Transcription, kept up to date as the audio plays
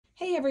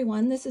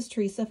everyone, this is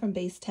Teresa from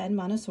Base 10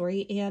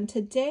 Montessori, and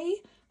today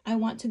I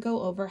want to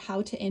go over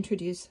how to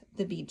introduce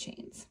the bead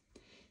chains.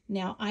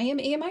 Now, I am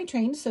AMI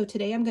trained, so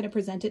today I'm going to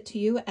present it to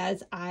you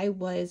as I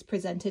was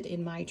presented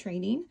in my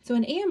training. So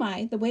in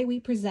AMI, the way we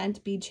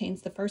present bead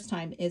chains the first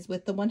time is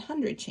with the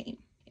 100 chain.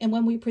 And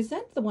when we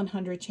present the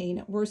 100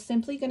 chain, we're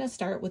simply going to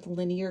start with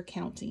linear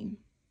counting.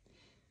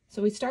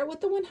 So we start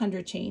with the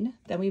 100 chain,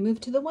 then we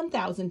move to the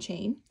 1000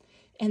 chain,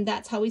 and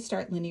that's how we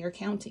start linear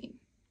counting.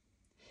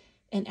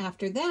 And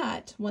after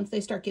that, once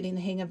they start getting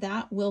the hang of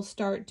that, we'll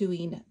start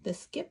doing the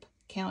skip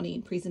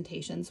counting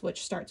presentations,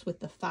 which starts with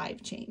the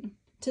 5 chain.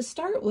 To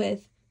start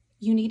with,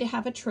 you need to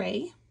have a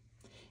tray,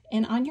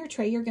 and on your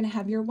tray, you're going to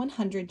have your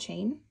 100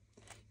 chain.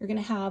 You're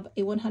going to have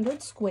a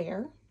 100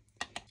 square,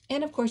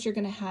 and of course, you're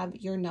going to have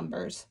your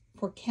numbers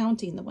for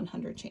counting the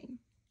 100 chain.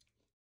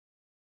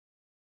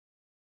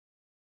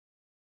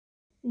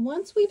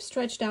 Once we've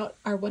stretched out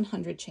our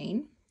 100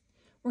 chain,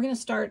 we're going to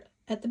start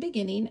at the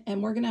beginning,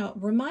 and we're going to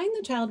remind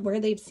the child where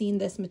they've seen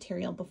this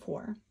material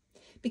before,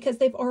 because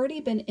they've already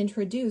been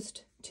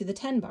introduced to the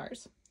 10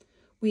 bars.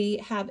 We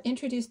have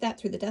introduced that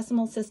through the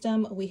decimal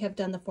system. We have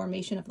done the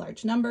formation of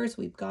large numbers.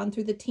 We've gone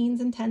through the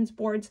teens and tens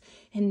boards,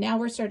 and now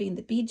we're starting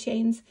the bead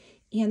chains,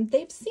 and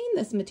they've seen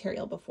this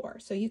material before.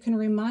 So you can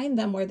remind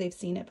them where they've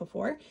seen it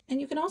before, and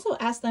you can also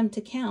ask them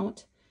to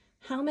count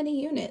how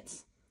many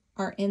units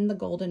are in the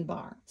golden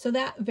bar. So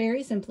that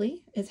very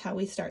simply is how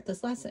we start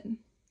this lesson.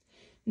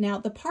 Now,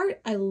 the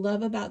part I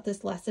love about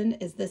this lesson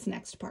is this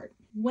next part.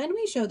 When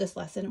we show this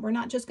lesson, we're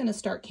not just going to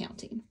start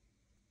counting.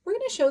 We're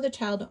going to show the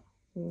child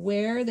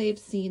where they've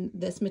seen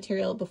this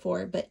material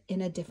before, but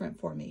in a different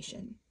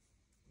formation.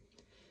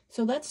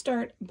 So let's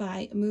start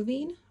by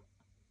moving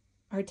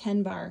our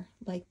 10 bar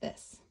like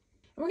this.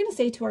 And we're going to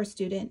say to our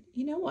student,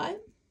 you know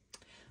what?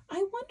 I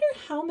wonder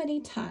how many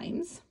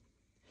times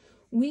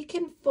we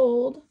can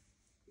fold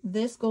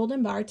this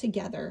golden bar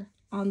together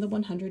on the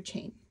 100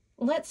 chain.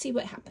 Let's see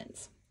what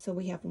happens. So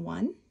we have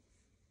 1,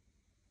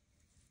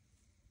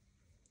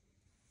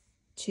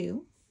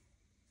 2,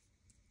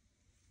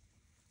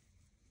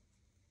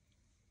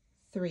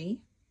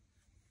 3,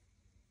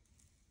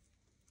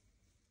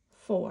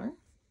 4,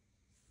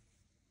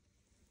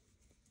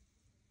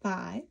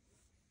 5,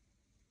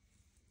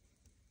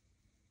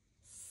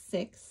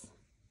 6,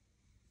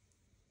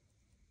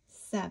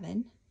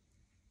 7,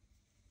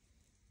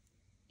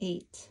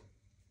 8,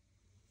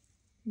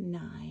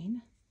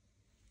 9,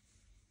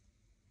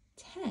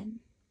 10.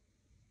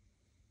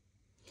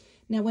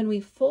 Now, when we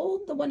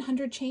fold the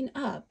 100 chain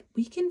up,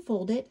 we can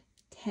fold it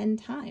 10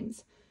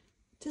 times.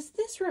 Does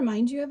this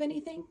remind you of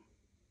anything?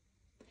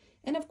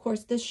 And of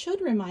course, this should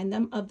remind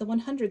them of the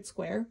 100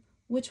 square,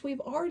 which we've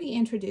already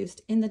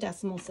introduced in the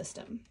decimal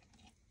system.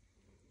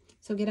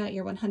 So get out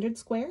your 100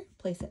 square,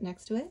 place it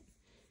next to it,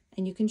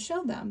 and you can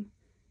show them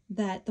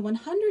that the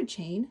 100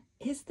 chain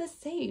is the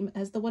same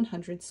as the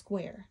 100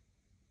 square.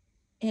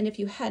 And if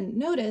you hadn't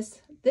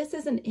noticed, this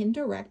is an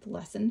indirect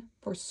lesson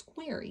for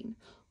squaring.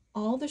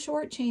 All the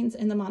short chains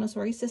in the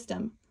Montessori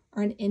system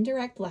are an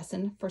indirect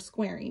lesson for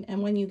squaring.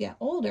 And when you get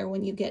older,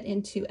 when you get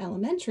into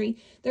elementary,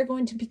 they're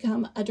going to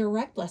become a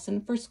direct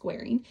lesson for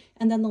squaring.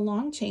 And then the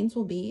long chains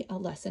will be a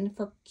lesson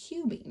for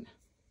cubing.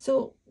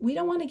 So we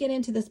don't want to get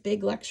into this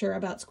big lecture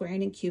about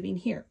squaring and cubing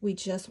here. We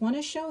just want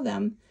to show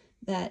them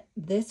that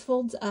this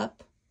folds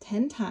up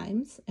 10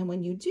 times. And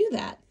when you do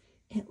that,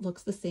 it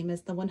looks the same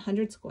as the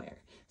 100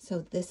 square.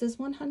 So this is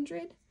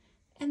 100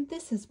 and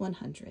this is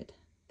 100.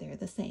 They're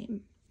the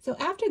same. So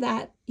after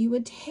that, you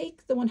would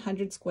take the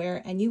 100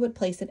 square and you would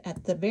place it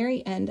at the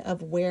very end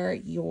of where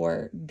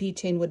your bead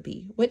chain would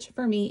be, which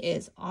for me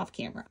is off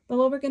camera. But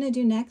what we're going to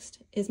do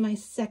next is my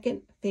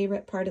second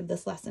favorite part of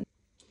this lesson.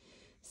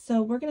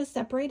 So we're going to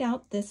separate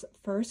out this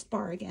first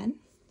bar again.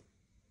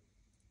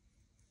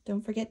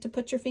 Don't forget to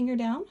put your finger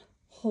down,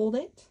 hold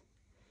it,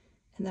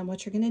 and then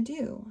what you're going to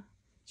do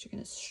is you're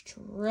going to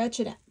stretch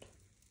it out.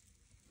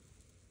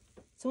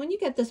 So when you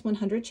get this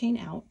 100 chain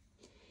out,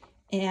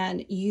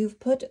 and you've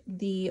put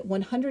the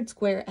 100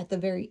 square at the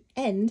very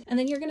end, and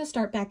then you're going to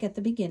start back at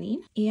the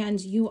beginning,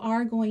 and you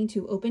are going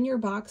to open your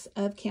box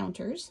of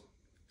counters,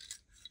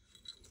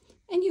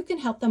 and you can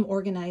help them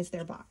organize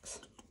their box.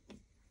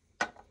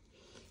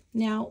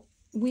 Now,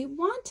 we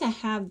want to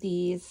have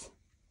these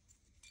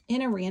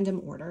in a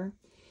random order,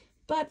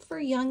 but for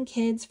young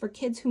kids, for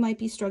kids who might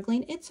be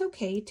struggling, it's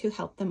okay to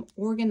help them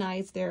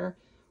organize their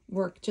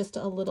work just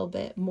a little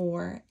bit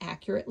more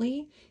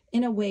accurately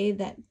in a way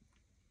that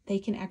they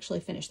can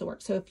actually finish the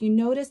work. So if you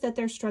notice that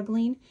they're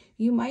struggling,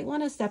 you might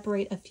want to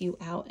separate a few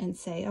out and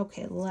say,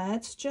 okay,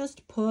 let's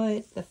just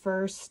put the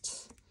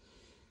first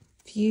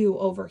few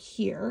over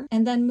here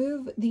and then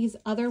move these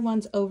other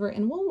ones over,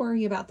 and we'll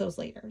worry about those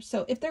later.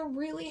 So if they're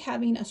really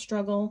having a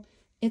struggle,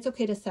 it's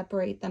okay to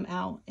separate them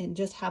out and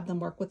just have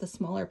them work with a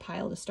smaller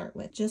pile to start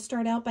with. Just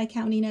start out by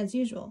counting as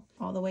usual,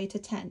 all the way to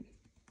 10,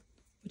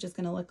 which is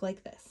going to look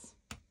like this.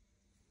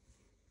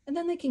 And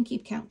then they can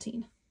keep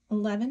counting.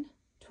 11,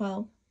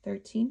 12,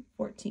 13,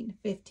 14,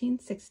 15,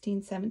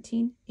 16,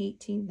 17,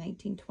 18,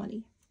 19,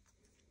 20.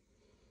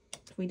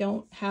 We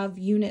don't have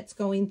units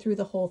going through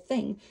the whole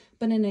thing,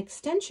 but an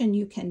extension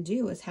you can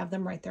do is have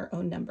them write their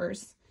own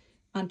numbers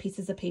on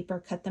pieces of paper,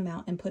 cut them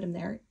out and put them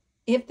there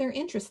if they're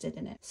interested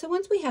in it. So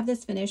once we have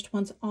this finished,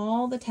 once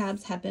all the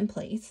tabs have been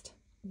placed,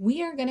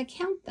 we are going to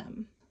count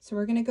them. So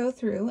we're going to go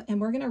through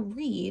and we're going to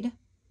read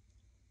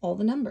all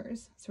the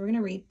numbers. So we're going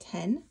to read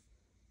 10,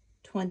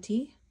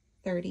 20,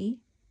 30,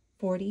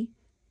 40,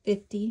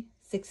 50,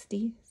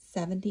 60,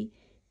 70,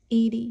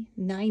 80,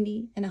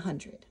 90, and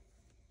 100.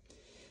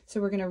 So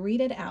we're going to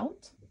read it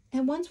out.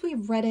 And once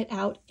we've read it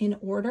out in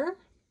order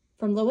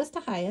from lowest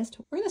to highest,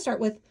 we're going to start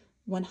with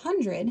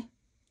 100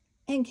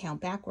 and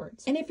count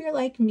backwards. And if you're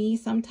like me,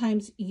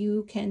 sometimes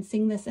you can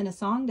sing this in a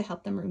song to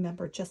help them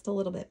remember just a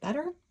little bit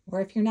better. Or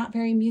if you're not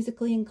very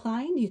musically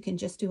inclined, you can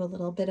just do a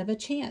little bit of a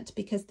chant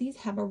because these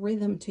have a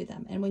rhythm to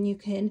them. And when you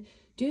can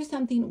do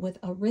something with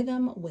a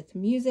rhythm, with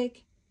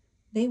music,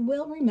 they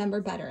will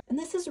remember better. And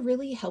this is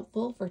really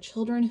helpful for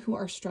children who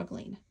are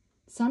struggling.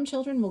 Some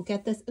children will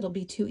get this, it'll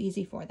be too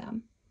easy for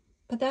them.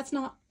 But that's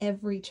not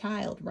every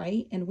child,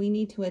 right? And we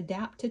need to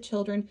adapt to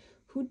children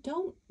who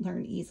don't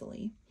learn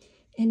easily.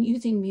 And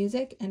using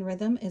music and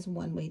rhythm is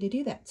one way to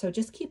do that. So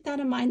just keep that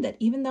in mind, that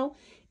even though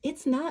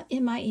it's not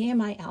in my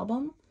AMI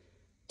album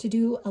to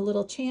do a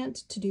little chant,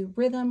 to do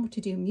rhythm, to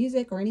do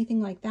music or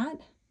anything like that,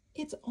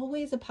 it's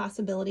always a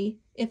possibility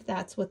if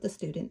that's what the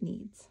student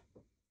needs.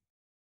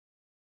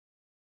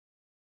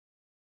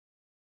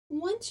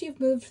 Once you've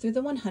moved through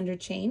the 100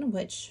 chain,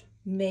 which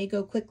may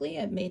go quickly,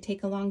 it may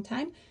take a long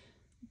time,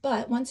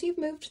 but once you've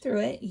moved through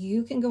it,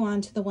 you can go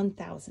on to the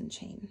 1000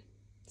 chain.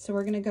 So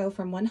we're going to go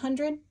from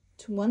 100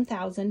 to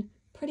 1000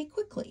 pretty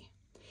quickly.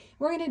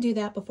 We're going to do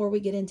that before we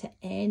get into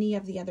any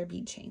of the other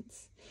bead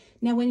chains.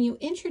 Now, when you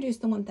introduce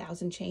the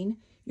 1000 chain,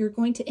 you're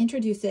going to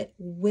introduce it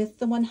with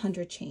the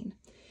 100 chain.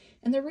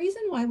 And the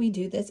reason why we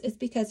do this is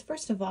because,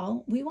 first of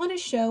all, we want to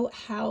show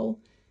how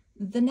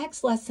the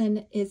next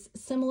lesson is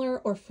similar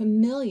or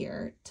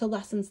familiar to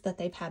lessons that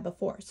they've had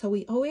before. So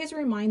we always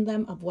remind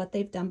them of what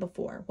they've done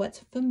before, what's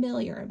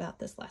familiar about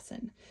this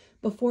lesson,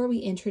 before we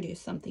introduce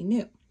something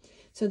new.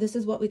 So this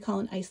is what we call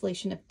an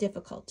isolation of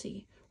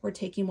difficulty. We're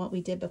taking what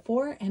we did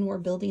before and we're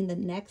building the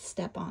next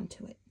step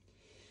onto it.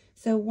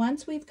 So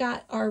once we've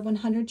got our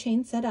 100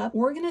 chain set up,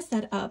 we're going to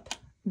set up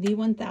the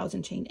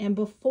 1000 chain. And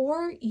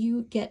before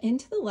you get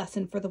into the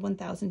lesson for the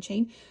 1000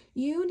 chain,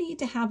 you need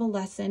to have a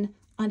lesson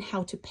on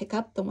how to pick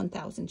up the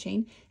 1000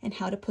 chain and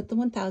how to put the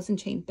 1000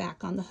 chain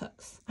back on the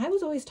hooks. I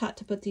was always taught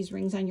to put these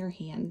rings on your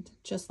hand,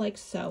 just like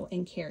so,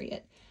 and carry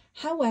it.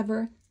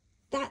 However,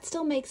 that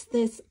still makes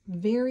this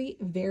very,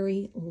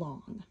 very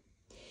long.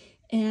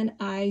 And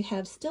I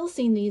have still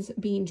seen these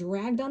being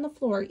dragged on the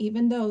floor,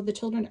 even though the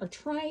children are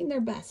trying their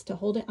best to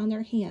hold it on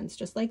their hands,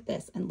 just like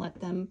this, and let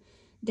them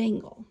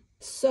dangle.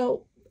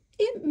 So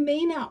it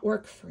may not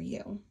work for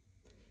you.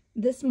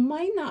 This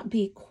might not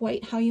be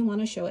quite how you want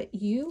to show it.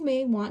 You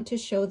may want to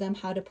show them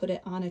how to put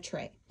it on a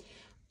tray.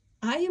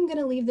 I am going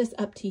to leave this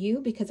up to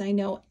you because I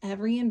know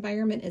every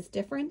environment is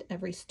different,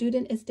 every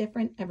student is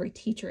different, every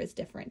teacher is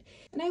different.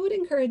 And I would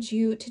encourage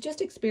you to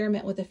just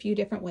experiment with a few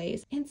different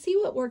ways and see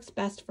what works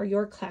best for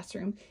your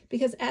classroom,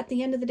 because at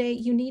the end of the day,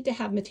 you need to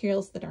have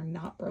materials that are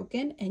not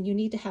broken, and you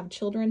need to have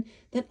children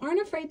that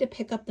aren't afraid to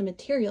pick up the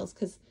materials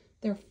because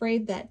they're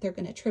afraid that they're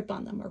going to trip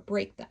on them or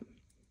break them.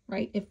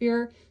 Right? If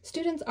your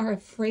students are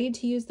afraid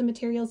to use the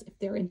materials, if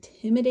they're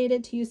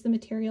intimidated to use the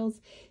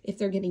materials, if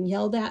they're getting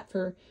yelled at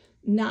for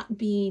not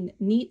being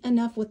neat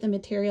enough with the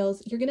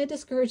materials, you're going to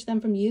discourage them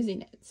from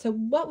using it. So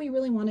what we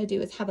really want to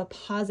do is have a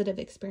positive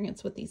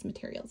experience with these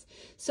materials.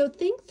 So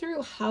think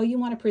through how you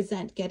want to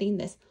present getting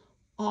this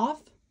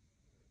off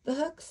the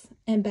hooks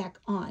and back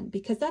on,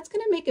 because that's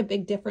going to make a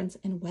big difference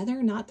in whether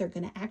or not they're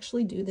going to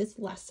actually do this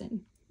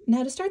lesson.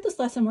 Now, to start this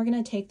lesson, we're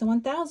going to take the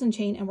 1000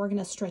 chain and we're going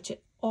to stretch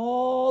it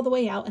all the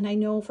way out. And I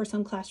know for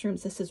some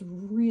classrooms, this is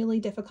really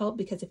difficult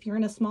because if you're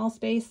in a small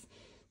space,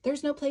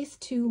 there's no place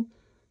to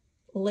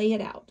lay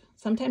it out.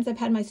 Sometimes I've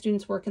had my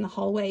students work in the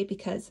hallway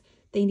because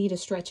they need to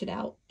stretch it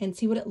out and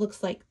see what it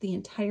looks like the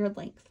entire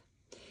length.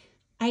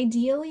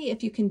 Ideally,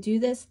 if you can do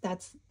this,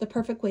 that's the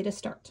perfect way to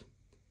start.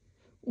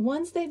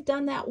 Once they've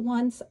done that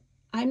once,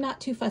 I'm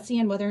not too fussy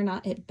on whether or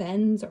not it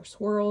bends or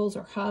swirls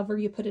or however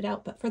you put it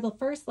out, but for the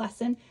first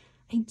lesson,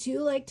 I do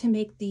like to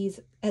make these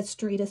as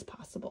straight as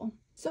possible.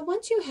 So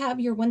once you have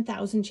your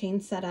 1000 chain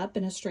set up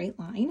in a straight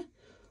line,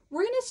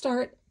 we're going to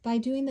start by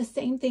doing the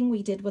same thing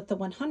we did with the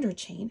 100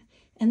 chain,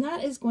 and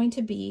that is going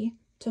to be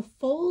to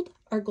fold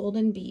our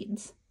golden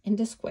beads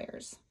into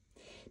squares.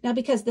 Now,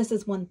 because this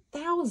is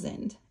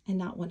 1000 and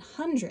not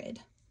 100,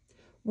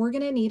 we're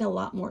going to need a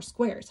lot more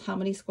squares. How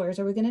many squares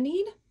are we going to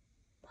need?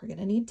 We're going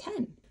to need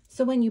 10.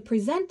 So when you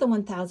present the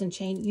 1000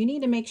 chain, you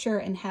need to make sure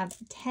and have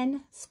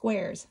 10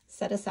 squares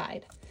set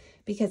aside,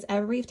 because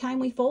every time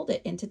we fold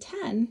it into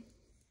 10,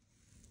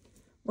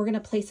 we're going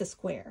to place a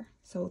square.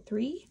 So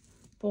 3,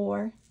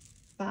 4,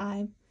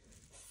 5,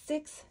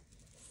 6,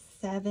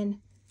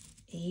 7,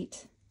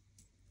 8,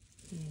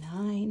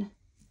 9,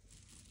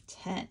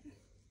 10.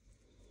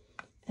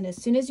 And as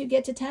soon as you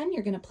get to 10,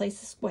 you're going to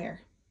place a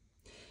square.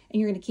 And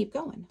you're going to keep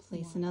going.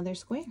 Place another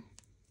square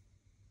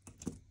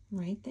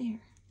right there.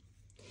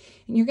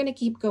 And you're going to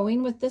keep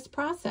going with this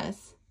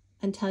process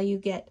until you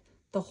get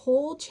the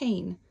whole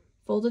chain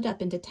folded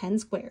up into 10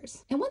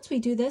 squares. And once we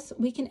do this,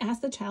 we can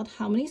ask the child,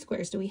 how many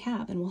squares do we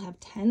have? And we'll have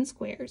 10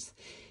 squares.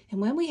 And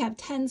when we have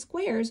 10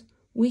 squares,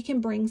 we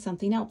can bring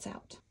something else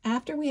out.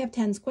 After we have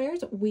 10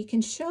 squares, we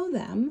can show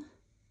them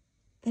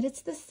that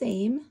it's the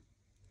same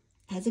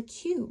as a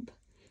cube.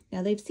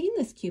 Now they've seen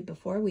this cube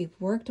before. We've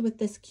worked with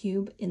this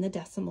cube in the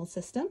decimal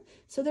system,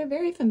 so they're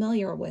very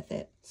familiar with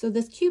it. So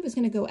this cube is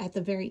going to go at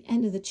the very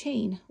end of the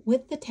chain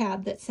with the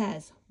tab that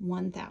says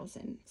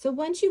 1000. So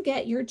once you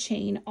get your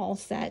chain all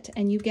set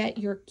and you get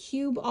your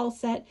cube all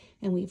set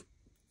and we've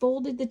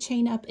folded the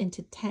chain up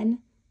into 10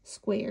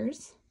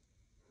 squares,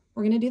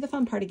 we're going to do the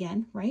fun part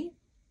again, right?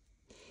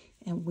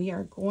 And we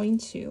are going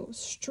to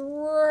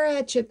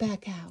stretch it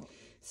back out.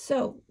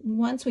 So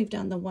once we've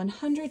done the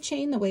 100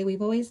 chain the way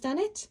we've always done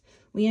it,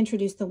 we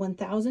introduce the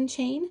 1000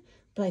 chain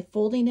by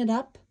folding it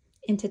up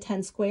into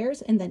 10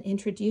 squares and then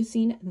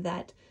introducing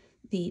that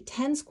the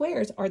 10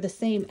 squares are the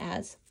same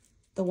as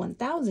the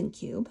 1000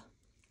 cube.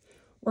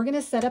 We're going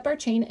to set up our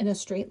chain in a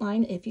straight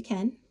line if you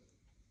can.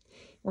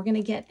 We're going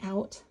to get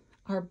out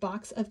our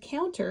box of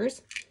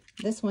counters.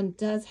 This one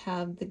does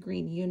have the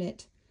green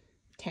unit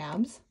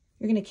tabs.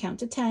 You're going to count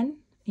to 10 and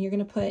you're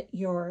going to put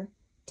your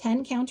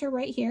 10 counter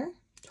right here,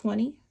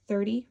 20,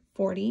 30,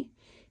 40,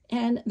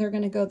 and they're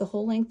going to go the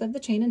whole length of the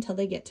chain until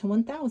they get to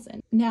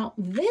 1000. Now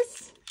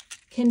this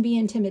can be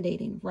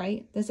intimidating,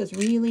 right? This is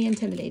really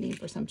intimidating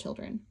for some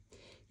children.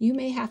 You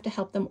may have to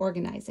help them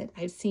organize it.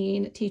 I've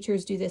seen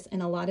teachers do this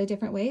in a lot of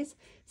different ways.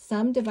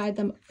 Some divide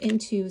them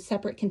into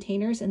separate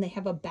containers and they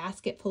have a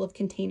basket full of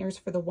containers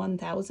for the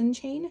 1000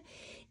 chain,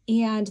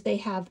 and they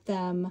have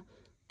them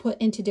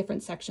put into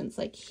different sections.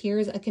 Like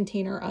here's a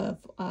container of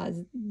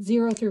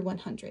 0 through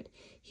 100.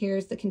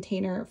 Here's the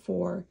container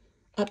for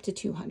up to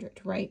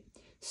 200, right?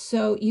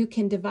 So you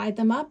can divide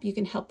them up, you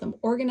can help them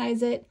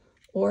organize it,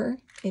 or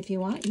if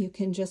you want, you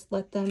can just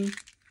let them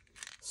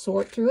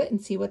sort through it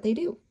and see what they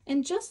do.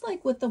 And just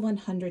like with the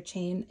 100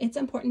 chain, it's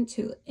important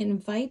to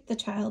invite the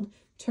child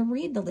to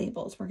read the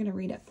labels. We're going to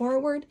read it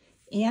forward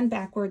and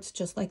backwards,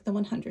 just like the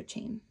 100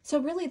 chain. So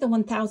really the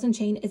 1000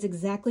 chain is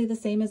exactly the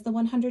same as the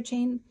 100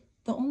 chain.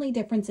 The only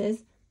difference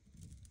is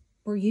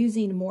we're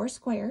using more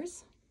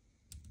squares.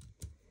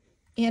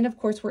 And of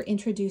course, we're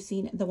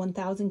introducing the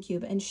 1000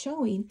 cube and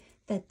showing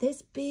that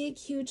this big,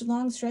 huge,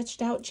 long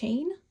stretched out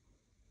chain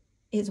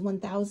is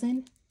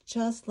 1000,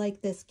 just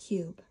like this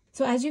cube.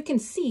 So as you can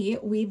see,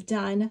 we've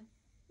done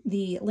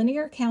the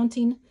linear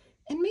counting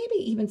and maybe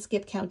even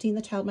skip counting.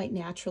 The child might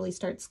naturally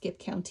start skip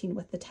counting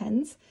with the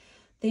tens.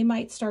 They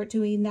might start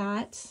doing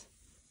that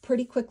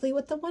pretty quickly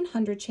with the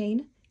 100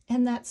 chain,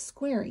 and that's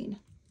squaring.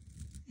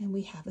 And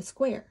we have a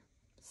square.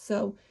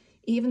 So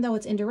even though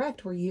it's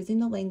indirect, we're using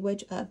the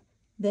language of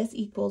this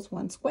equals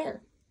 1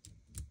 square.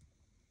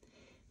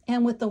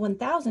 And with the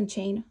 1000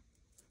 chain,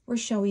 we're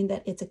showing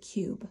that it's a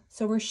cube.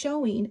 So we're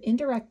showing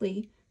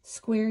indirectly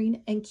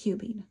squaring and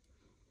cubing.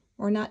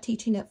 We're not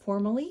teaching it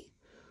formally.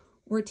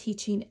 We're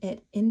teaching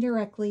it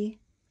indirectly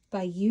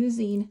by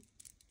using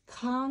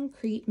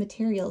concrete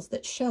materials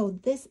that show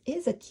this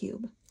is a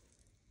cube.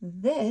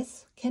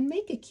 This can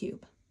make a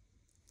cube.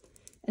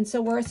 And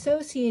so we're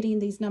associating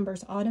these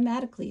numbers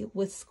automatically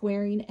with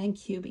squaring and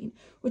cubing,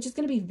 which is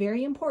going to be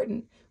very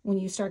important when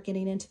you start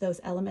getting into those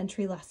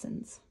elementary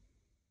lessons.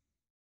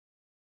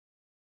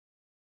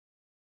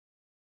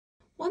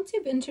 Once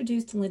you've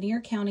introduced linear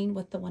counting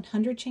with the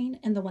 100 chain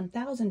and the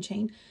 1000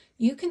 chain,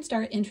 you can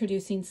start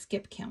introducing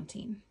skip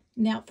counting.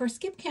 Now for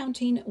skip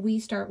counting, we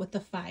start with the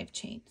 5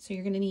 chain. So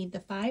you're going to need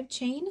the 5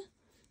 chain,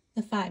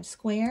 the 5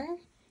 square,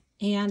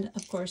 and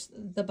of course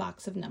the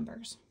box of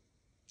numbers.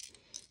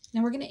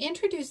 Now we're going to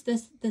introduce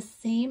this the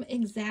same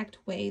exact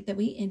way that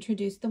we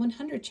introduced the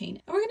 100 chain.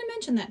 And we're going to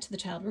mention that to the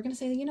child. We're going to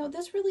say, you know,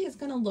 this really is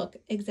going to look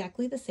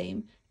exactly the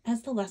same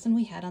as the lesson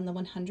we had on the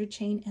 100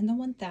 chain and the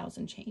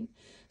 1000 chain.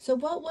 So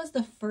what was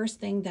the first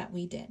thing that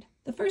we did?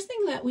 The first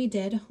thing that we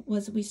did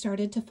was we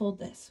started to fold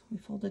this. We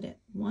folded it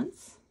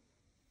once,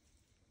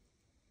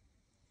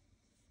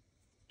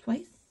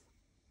 twice,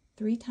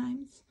 3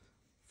 times,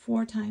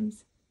 4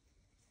 times,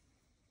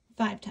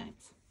 5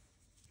 times.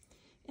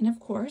 And of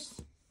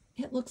course,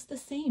 it looks the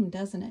same,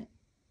 doesn't it?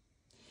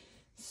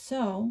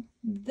 So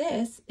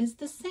this is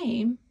the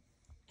same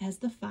as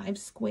the 5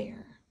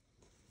 square.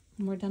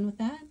 When we're done with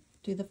that,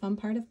 do the fun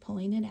part of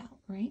pulling it out,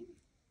 right?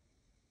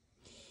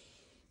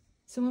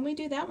 So when we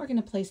do that, we're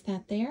going to place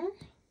that there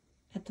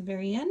at the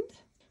very end.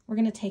 We're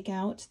going to take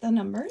out the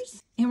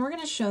numbers and we're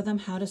going to show them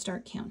how to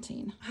start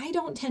counting. I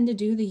don't tend to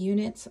do the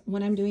units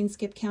when I'm doing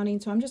skip counting,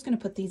 so I'm just going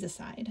to put these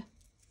aside.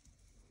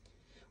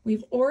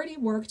 We've already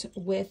worked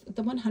with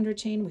the 100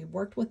 chain. We've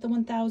worked with the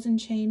 1000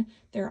 chain.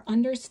 They're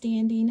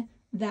understanding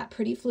that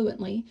pretty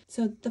fluently.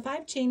 So the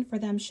 5 chain for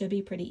them should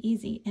be pretty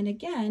easy. And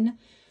again,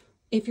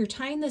 if you're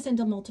tying this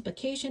into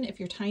multiplication, if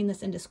you're tying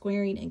this into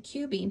squaring and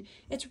cubing,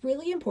 it's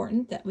really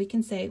important that we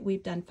can say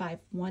we've done 5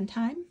 1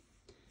 time,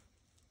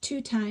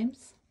 2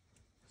 times,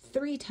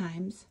 3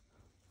 times,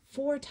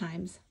 4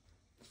 times,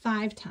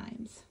 5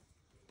 times.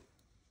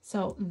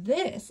 So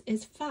this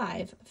is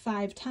 5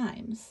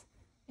 times,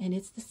 and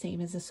it's the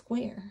same as a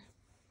square.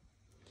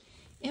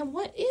 And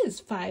what is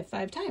 5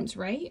 times,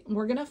 right?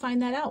 We're going to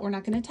find that out. We're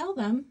not going to tell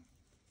them.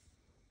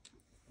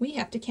 We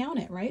have to count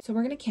it, right? So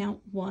we're going to count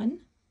 1,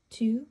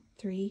 2,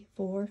 3,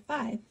 4,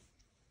 5.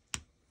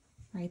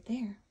 Right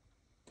there.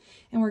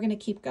 And we're going to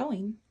keep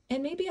going.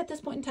 And maybe at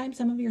this point in time,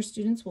 some of your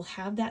students will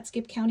have that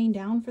skip counting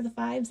down for the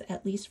 5s,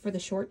 at least for the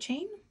short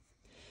chain.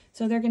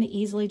 So they're going to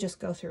easily just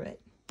go through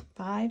it.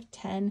 5,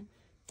 10,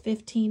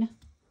 15,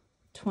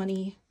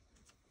 20,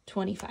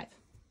 25,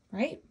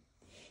 right?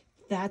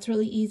 That's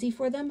really easy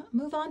for them.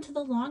 Move on to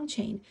the long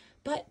chain.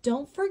 But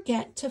don't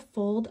forget to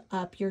fold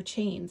up your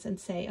chains and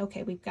say,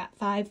 okay, we've got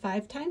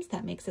 5 times,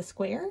 that makes a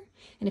square.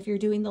 And if you're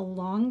doing the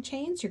long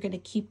chains, you're going to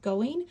keep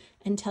going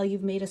until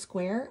you've made a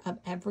square of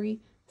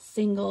every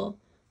single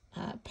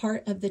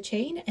part of the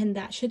chain, and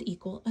that should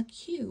equal a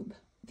cube.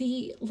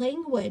 The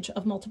language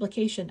of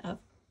multiplication of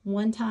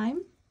 1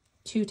 time,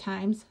 2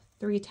 times,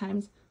 3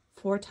 times,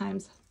 4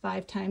 times,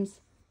 5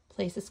 times,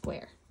 place a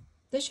square.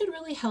 This should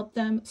really help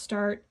them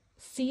start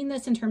seeing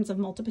this in terms of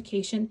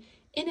multiplication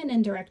in an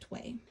indirect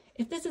way.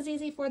 If this is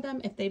easy for them,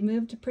 if they've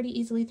moved pretty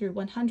easily through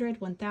 100,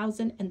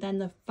 1000, and then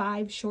the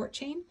 5 short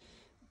chain,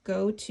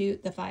 go to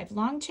the 5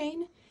 long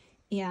chain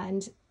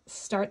and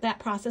start that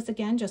process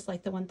again, just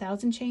like the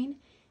 1000 chain.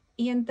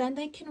 And then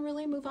they can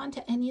really move on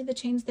to any of the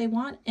chains they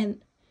want.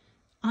 And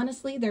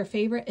honestly, their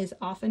favorite is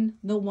often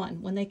the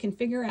 1. When they can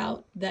figure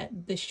out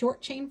that the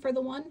short chain for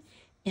the 1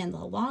 and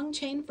the long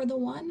chain for the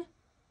 1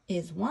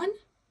 is 1,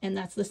 and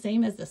that's the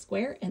same as the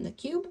square and the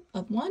cube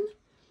of 1,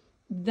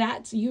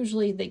 that's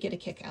usually they get a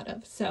kick out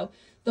of. So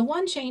the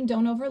 1 chain,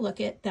 don't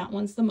overlook it. That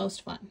one's the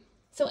most fun.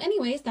 So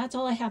anyways, that's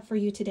all I have for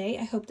you today.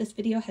 I hope this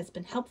video has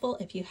been helpful.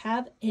 If you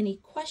have any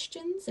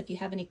questions, if you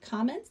have any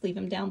comments, leave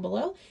them down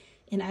below,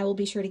 and I will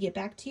be sure to get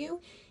back to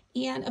you.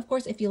 And of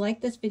course, if you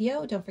like this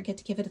video, don't forget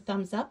to give it a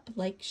thumbs up,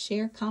 like,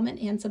 share, comment,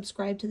 and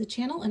subscribe to the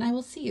channel, and I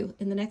will see you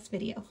in the next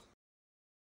video.